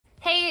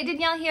Hi,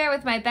 Danielle here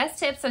with my best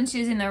tips on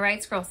choosing the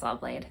right scroll saw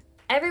blade.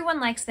 Everyone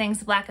likes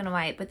things black and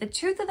white, but the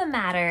truth of the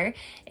matter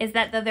is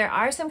that though there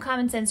are some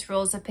common sense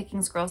rules of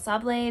picking scroll saw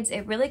blades,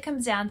 it really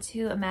comes down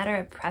to a matter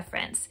of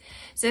preference.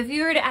 So if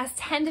you were to ask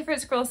 10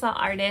 different scroll saw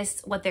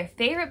artists what their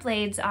favorite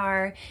blades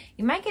are,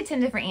 you might get 10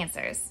 different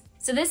answers.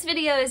 So this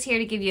video is here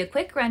to give you a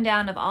quick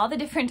rundown of all the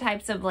different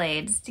types of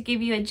blades, to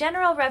give you a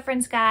general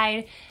reference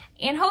guide,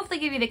 and hopefully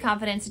give you the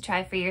confidence to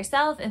try for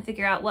yourself and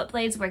figure out what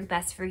blades work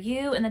best for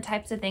you and the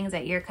types of things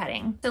that you're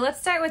cutting. So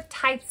let's start with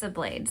types of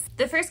blades.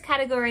 The first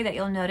category that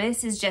you'll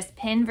notice is just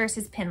pin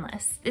versus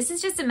pinless. This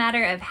is just a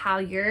matter of how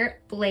your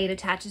blade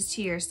attaches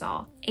to your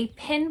saw. A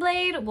pin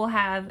blade will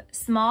have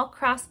small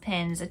cross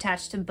pins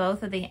attached to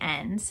both of the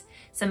ends.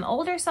 Some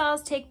older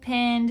saws take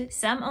pinned,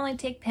 some only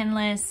take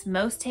pinless,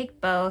 most take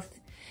both.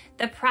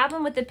 The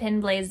problem with the pin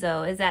blades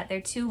though is that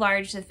they're too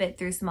large to fit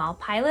through small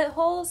pilot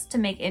holes to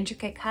make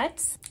intricate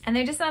cuts, and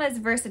they're just not as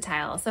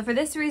versatile. So for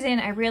this reason,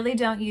 I really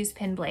don't use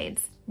pin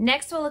blades.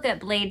 Next, we'll look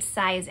at blade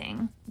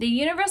sizing. The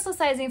universal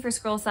sizing for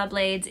scroll saw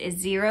blades is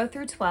 0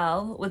 through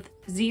 12, with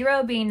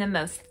 0 being the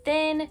most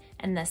thin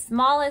and the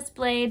smallest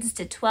blades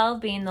to 12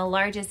 being the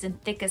largest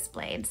and thickest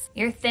blades.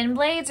 Your thin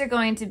blades are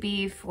going to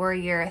be for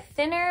your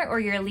thinner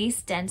or your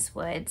least dense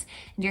woods,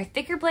 and your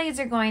thicker blades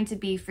are going to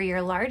be for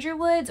your larger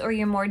woods or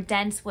your more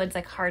dense woods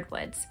like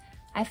hardwoods.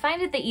 I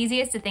find it the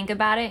easiest to think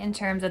about it in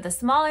terms of the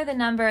smaller the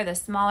number, the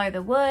smaller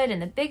the wood,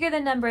 and the bigger the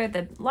number,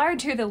 the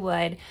larger the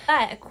wood.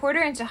 But a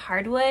 1/4 inch of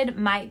hardwood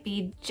might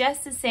be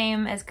just the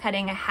same as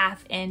cutting a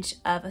 1/2 inch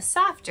of a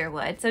softer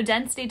wood, so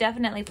density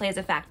definitely plays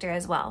a factor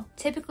as well.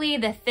 Typically,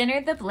 the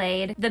thinner the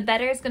blade, the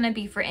better it's going to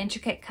be for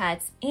intricate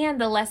cuts and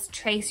the less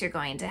trace you're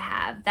going to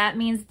have. That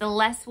means the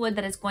less wood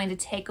that is going to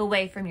take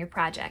away from your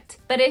project.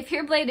 But if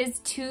your blade is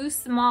too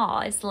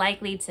small, it's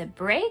likely to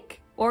break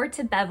or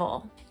to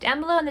bevel. Down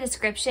below in the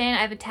description,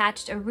 I've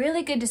attached a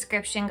really good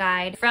description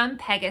guide from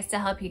Pegasus to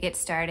help you get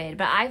started,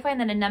 but I find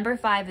that a number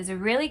 5 is a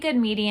really good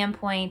medium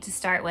point to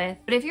start with.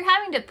 But if you're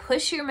having to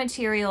push your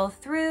material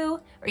through,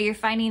 or you're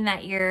finding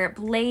that your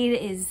blade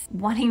is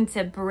wanting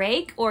to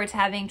break or it's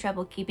having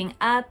trouble keeping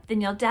up,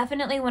 then you'll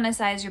definitely want to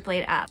size your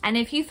blade up. And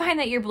if you find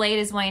that your blade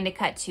is wanting to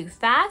cut too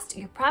fast,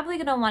 you're probably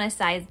going to want to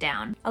size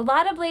down. A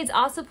lot of blades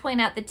also point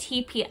out the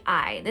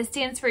TPI. This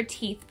stands for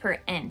teeth per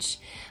inch.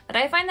 But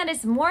I find that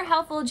it's more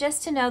helpful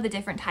just to know the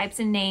different types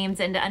and names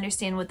and to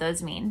understand what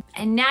those mean.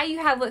 And now you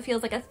have what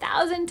feels like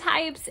 1,000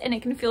 types, and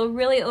it can feel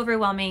really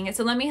overwhelming.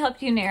 So let me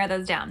help you narrow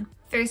those down.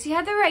 First, you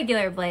have the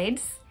regular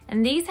blades.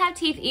 And these have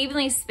teeth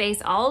evenly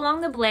spaced all along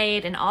the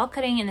blade and all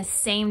cutting in the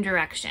same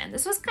direction.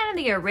 This was kind of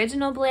the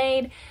original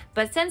blade,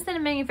 but since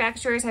then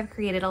manufacturers have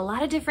created a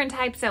lot of different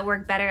types that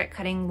work better at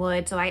cutting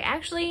wood, so I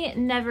actually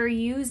never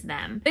use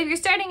them. But if you're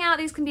starting out,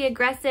 these can be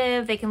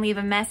aggressive, they can leave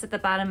a mess at the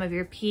bottom of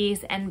your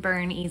piece and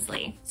burn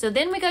easily. So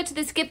then we go to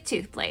the skip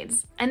tooth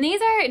blades. And these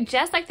are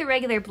just like the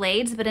regular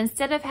blades, but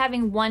instead of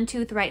having one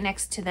tooth right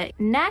next to the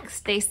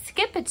next, they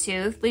skip a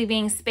tooth,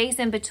 leaving space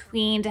in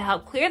between to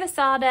help clear the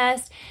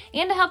sawdust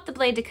and to help the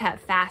blade to cut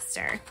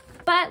faster.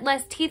 But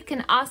less teeth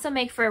can also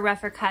make for a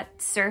rougher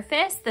cut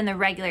surface than the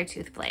regular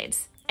tooth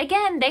blades.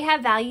 Again, they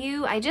have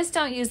value, I just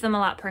don't use them a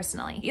lot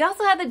personally. You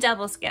also have the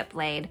double skip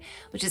blade,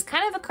 which is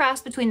kind of a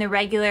cross between the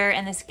regular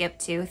and the skip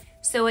tooth.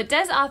 So it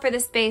does offer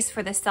the space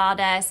for the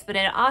sawdust, but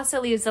it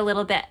also leaves a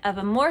little bit of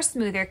a more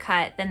smoother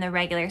cut than the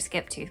regular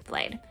skip tooth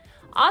blade.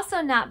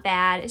 Also not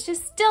bad, it's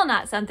just still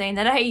not something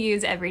that I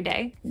use every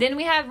day. Then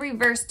we have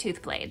reverse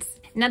tooth blades.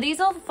 Now these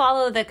will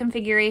follow the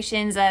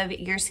configurations of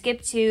your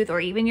skip tooth or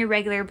even your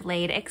regular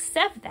blade,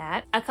 except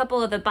that a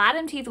couple of the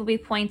bottom teeth will be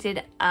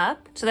pointed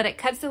up so that it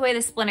cuts away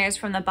the splinters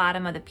from the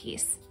bottom of the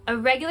piece. A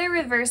regular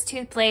reverse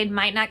tooth blade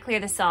might not clear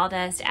the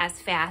sawdust as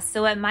fast,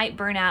 so it might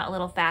burn out a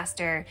little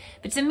faster,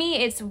 but to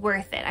me it's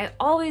worth it. I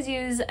always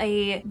use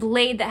a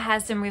blade that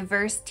has some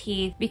reverse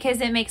teeth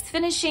because it makes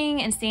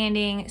finishing and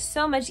sanding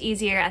so much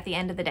easier at the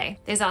end of the day.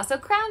 There's also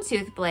crown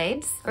tooth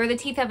blades, or the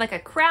teeth have like a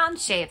crown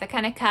shape that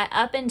kind of cut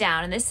up and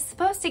down, and this is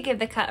supposed to give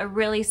the cut a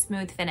really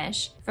smooth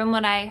finish. From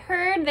what I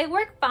heard, they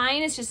work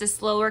fine, it's just a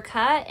slower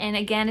cut, and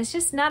again, it's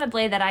just not a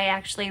blade that I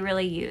actually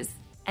really use.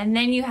 And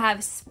then you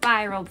have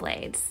spiral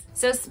blades.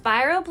 So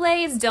spiral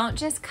blades don't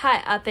just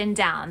cut up and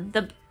down.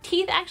 The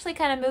teeth actually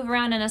kind of move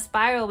around in a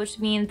spiral, which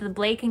means the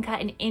blade can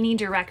cut in any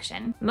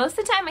direction. Most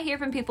of the time I hear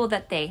from people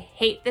that they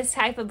hate this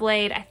type of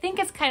blade. I think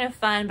it's kind of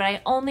fun, but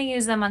I only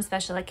use them on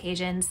special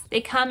occasions.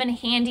 They come in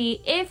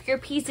handy if your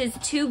piece is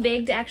too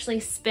big to actually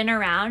spin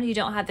around, you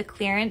don't have the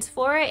clearance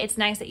for it. It's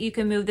nice that you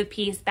can move the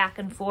piece back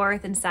and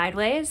forth and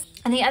sideways.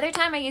 And the other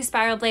time I use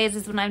spiral blades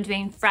is when I'm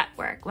doing fret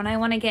work. When I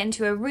want to get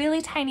into a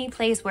really tiny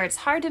place where it's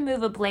hard to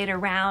move a blade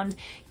around,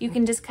 you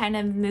can just kind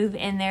of move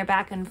in there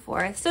back and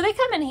forth. So they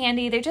come in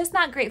handy. They're just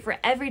not great for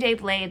everyday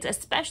blades,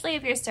 especially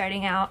if you're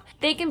starting out.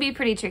 They can be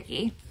pretty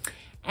tricky.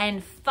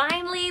 And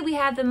finally, we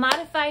have the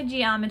modified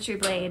geometry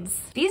blades.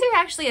 These are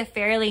actually a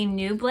fairly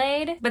new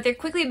blade, but they're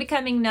quickly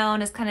becoming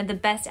known as kind of the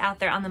best out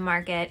there on the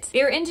market.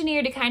 They were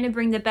engineered to kind of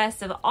bring the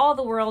best of all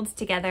the worlds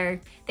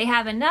together. They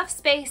have enough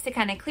space to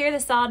kind of clear the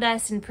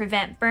sawdust and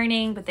prevent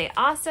burning, but they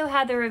also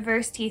have the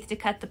reverse teeth to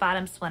cut the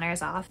bottom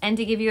splinters off and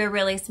to give you a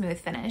really smooth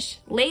finish.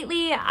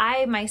 Lately,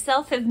 I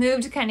myself have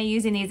moved to kind of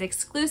using these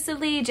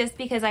exclusively just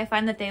because I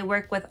find that they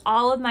work with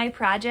all of my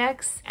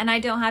projects and I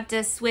don't have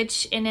to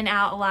switch in and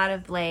out a lot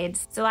of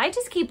blades. So I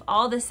just keep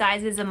all the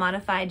sizes of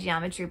modified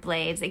geometry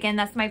blades. Again,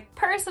 that's my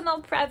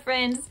personal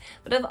preference,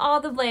 but of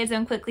all the blades,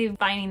 I'm quickly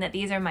finding that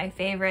these are my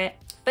favorite.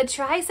 But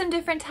try some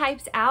different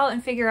types out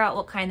and figure out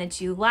what kind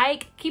that you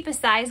like. Keep a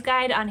size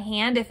guide on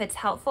hand if it's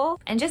helpful,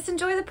 and just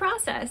enjoy the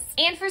process.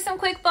 And for some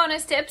quick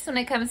bonus tips when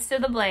it comes to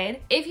the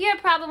blade, if you have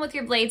a problem with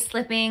your blade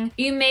slipping,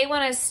 you may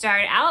want to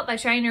start out by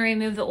trying to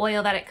remove the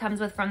oil that it comes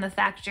with from the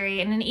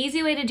factory. And an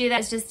easy way to do that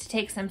is just to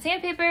take some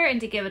sandpaper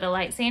and to give it a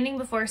light sanding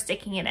before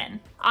sticking it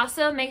in.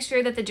 Also, make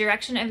sure that the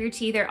direction of your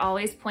teeth are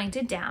always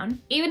pointed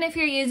down. Even if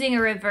you're using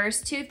a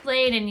reverse tooth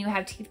blade and you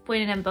have teeth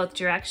pointed in both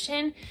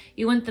directions,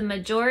 you want the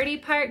majority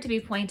part to be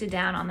pointed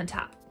down on the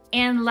top.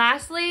 And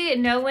lastly,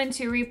 know when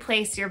to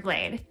replace your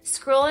blade.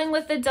 Scrolling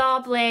with the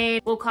dull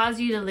blade will cause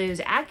you to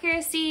lose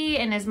accuracy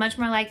and is much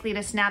more likely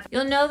to snap.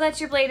 You'll know that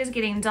your blade is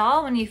getting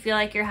dull when you feel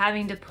like you're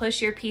having to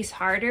push your piece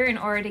harder in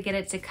order to get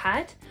it to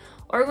cut,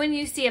 or when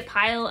you see a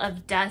pile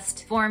of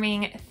dust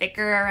forming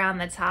thicker around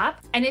the top.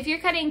 And if you're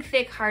cutting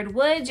thick hard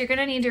woods, you're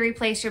gonna need to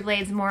replace your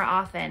blades more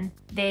often.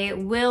 They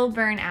will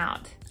burn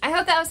out. I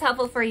hope that was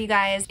helpful for you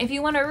guys. If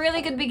you want a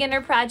really good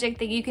beginner project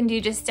that you can do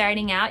just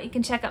starting out, you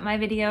can check out my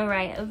video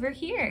right over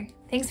here.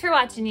 Thanks for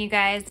watching, you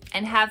guys,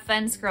 and have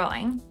fun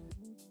scrolling.